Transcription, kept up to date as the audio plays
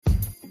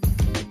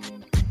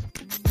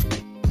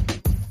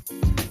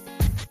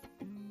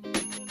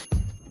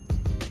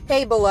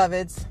Hey,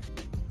 beloveds.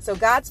 So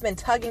God's been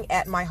tugging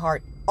at my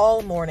heart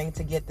all morning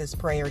to get this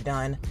prayer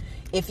done.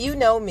 If you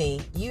know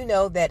me, you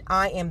know that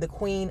I am the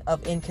queen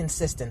of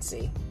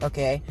inconsistency,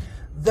 okay?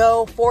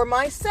 Though for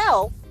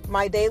myself,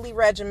 my daily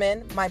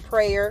regimen, my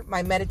prayer,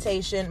 my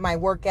meditation, my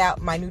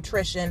workout, my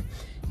nutrition,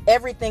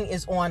 everything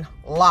is on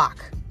lock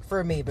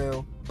for me,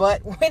 boo.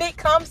 But when it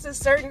comes to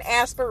certain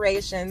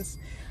aspirations,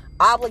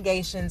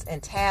 obligations,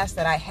 and tasks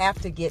that I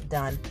have to get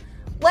done,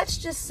 let's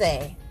just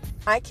say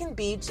I can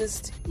be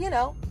just,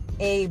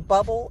 a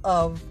bubble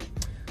of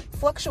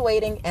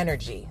fluctuating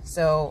energy.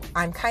 So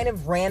I'm kind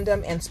of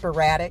random and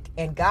sporadic,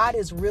 and God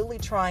is really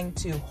trying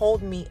to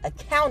hold me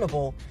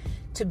accountable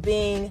to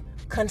being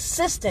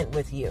consistent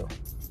with you.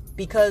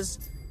 Because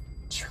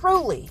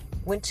truly,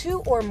 when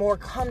two or more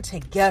come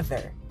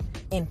together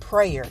in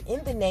prayer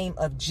in the name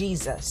of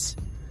Jesus,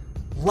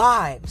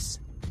 lives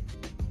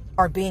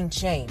are being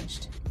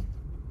changed.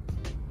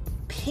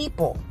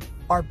 People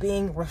are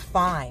being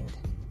refined.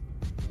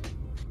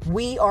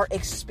 We are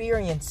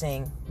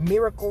experiencing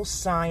miracles,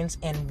 signs,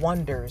 and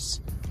wonders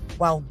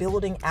while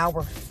building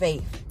our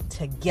faith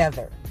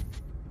together.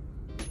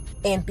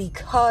 And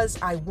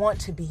because I want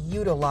to be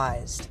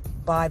utilized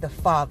by the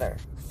Father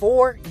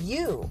for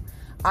you,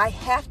 I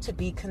have to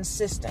be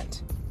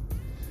consistent.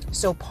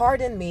 So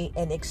pardon me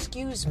and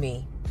excuse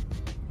me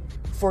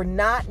for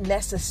not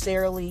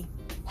necessarily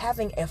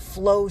having a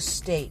flow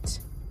state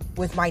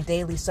with my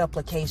daily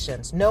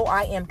supplications. No,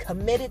 I am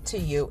committed to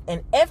you,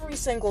 and every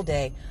single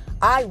day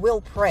I will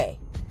pray.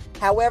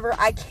 However,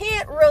 I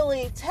can't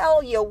really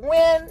tell you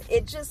when.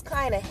 It just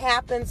kind of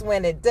happens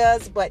when it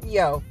does. But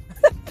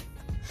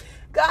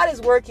God is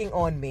working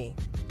on me.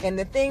 And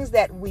the things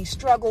that we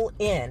struggle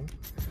in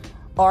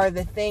are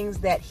the things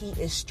that He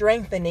is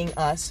strengthening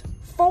us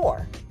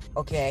for.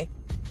 Okay?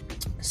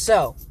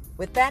 So,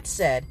 with that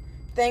said,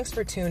 thanks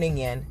for tuning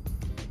in.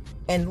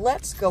 And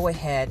let's go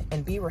ahead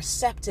and be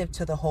receptive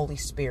to the Holy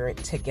Spirit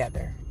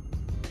together.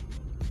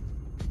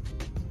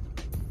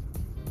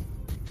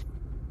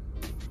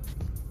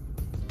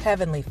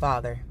 Heavenly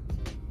Father,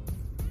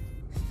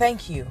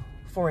 thank you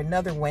for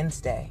another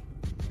Wednesday.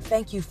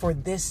 Thank you for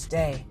this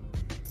day.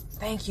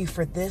 Thank you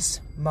for this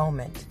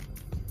moment.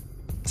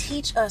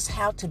 Teach us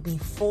how to be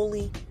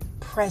fully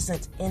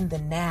present in the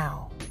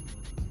now.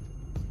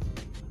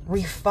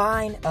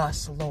 Refine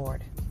us,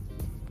 Lord.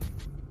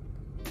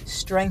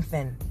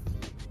 Strengthen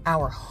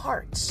our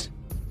hearts.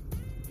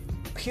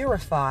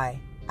 Purify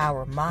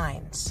our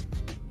minds.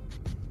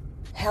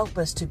 Help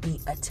us to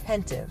be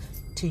attentive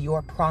to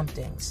your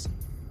promptings,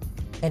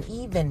 and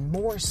even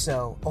more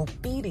so,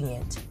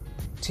 obedient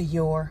to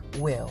your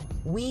will.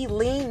 We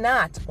lean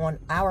not on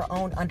our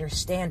own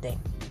understanding,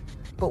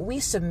 but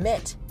we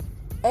submit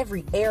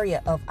every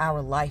area of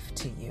our life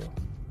to you.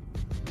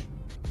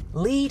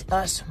 Lead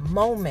us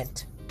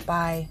moment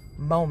by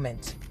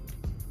moment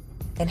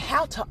and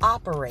how to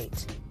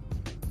operate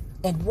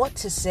and what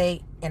to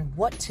say and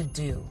what to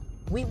do.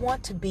 We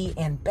want to be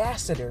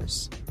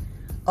ambassadors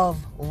of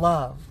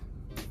love.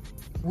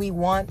 We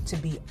want to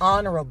be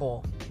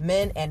honorable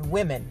men and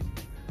women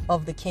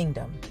of the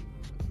kingdom.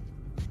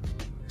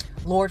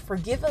 Lord,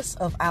 forgive us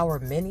of our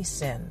many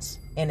sins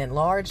and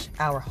enlarge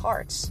our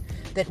hearts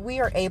that we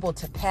are able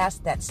to pass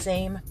that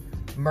same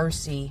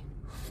mercy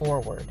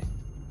forward.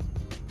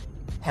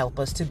 Help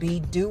us to be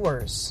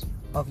doers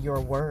of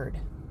your word.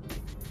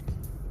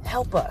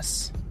 Help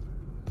us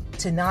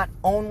to not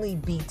only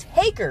be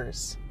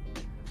takers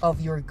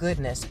of your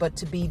goodness, but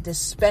to be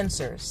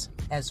dispensers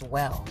as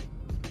well.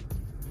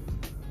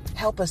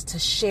 Help us to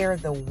share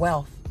the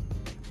wealth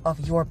of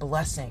your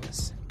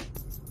blessings.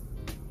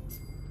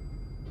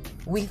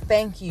 We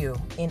thank you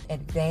in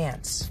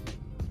advance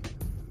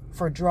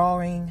for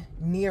drawing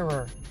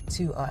nearer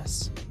to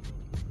us.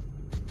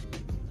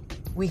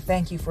 We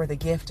thank you for the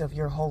gift of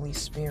your Holy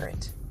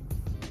Spirit.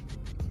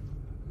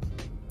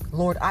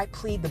 Lord, I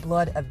plead the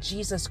blood of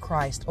Jesus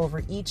Christ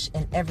over each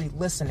and every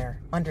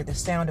listener under the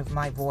sound of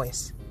my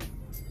voice,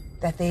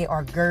 that they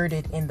are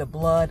girded in the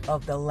blood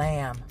of the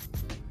Lamb,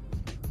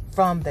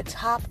 from the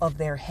top of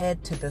their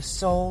head to the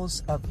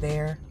soles of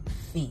their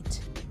feet.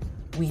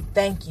 We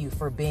thank you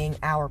for being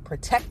our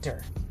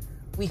protector.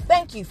 We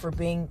thank you for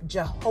being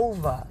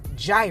Jehovah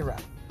Jireh,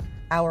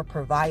 our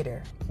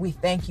provider. We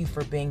thank you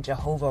for being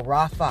Jehovah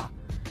Rapha,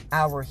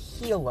 our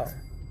healer.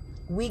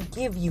 We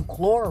give you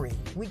glory.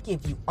 We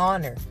give you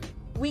honor.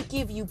 We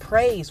give you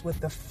praise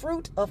with the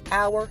fruit of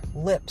our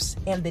lips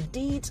and the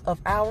deeds of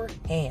our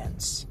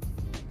hands.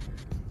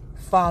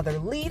 Father,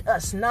 lead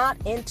us not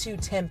into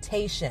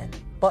temptation,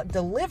 but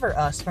deliver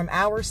us from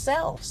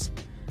ourselves,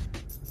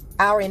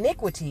 our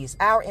iniquities,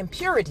 our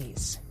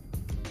impurities.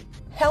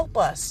 Help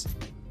us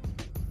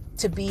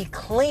to be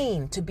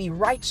clean, to be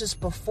righteous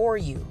before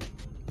you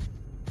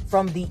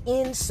from the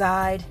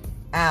inside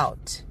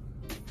out.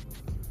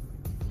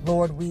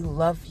 Lord, we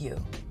love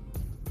you.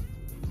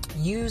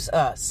 Use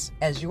us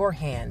as your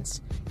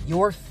hands,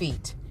 your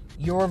feet,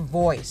 your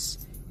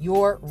voice,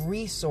 your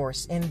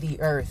resource in the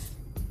earth.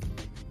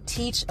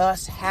 Teach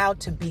us how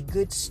to be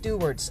good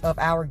stewards of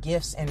our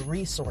gifts and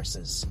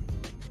resources.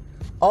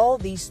 All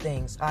these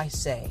things I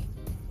say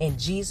in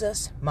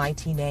Jesus'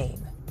 mighty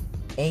name.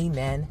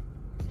 Amen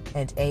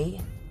and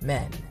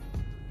amen.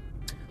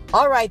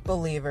 All right,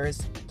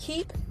 believers,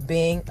 keep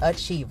being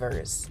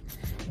achievers.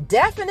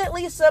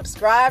 Definitely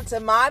subscribe to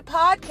my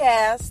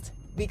podcast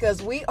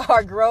because we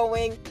are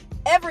growing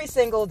every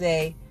single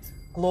day.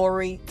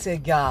 Glory to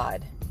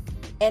God.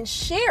 And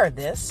share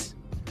this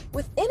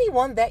with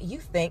anyone that you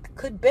think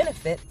could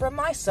benefit from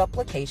my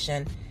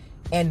supplication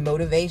and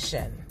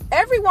motivation.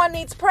 Everyone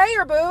needs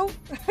prayer, boo.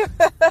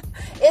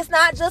 It's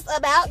not just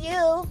about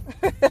you.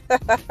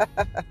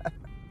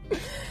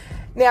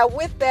 Now,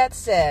 with that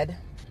said,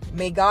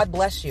 may God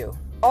bless you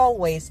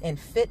always in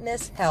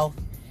fitness, health,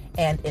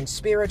 and in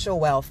spiritual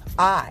wealth.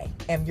 I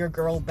am your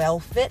girl, Belle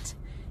Fit,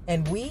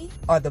 and we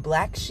are the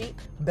Black Sheep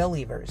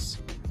Believers.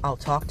 I'll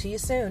talk to you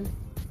soon.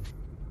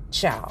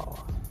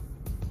 Ciao.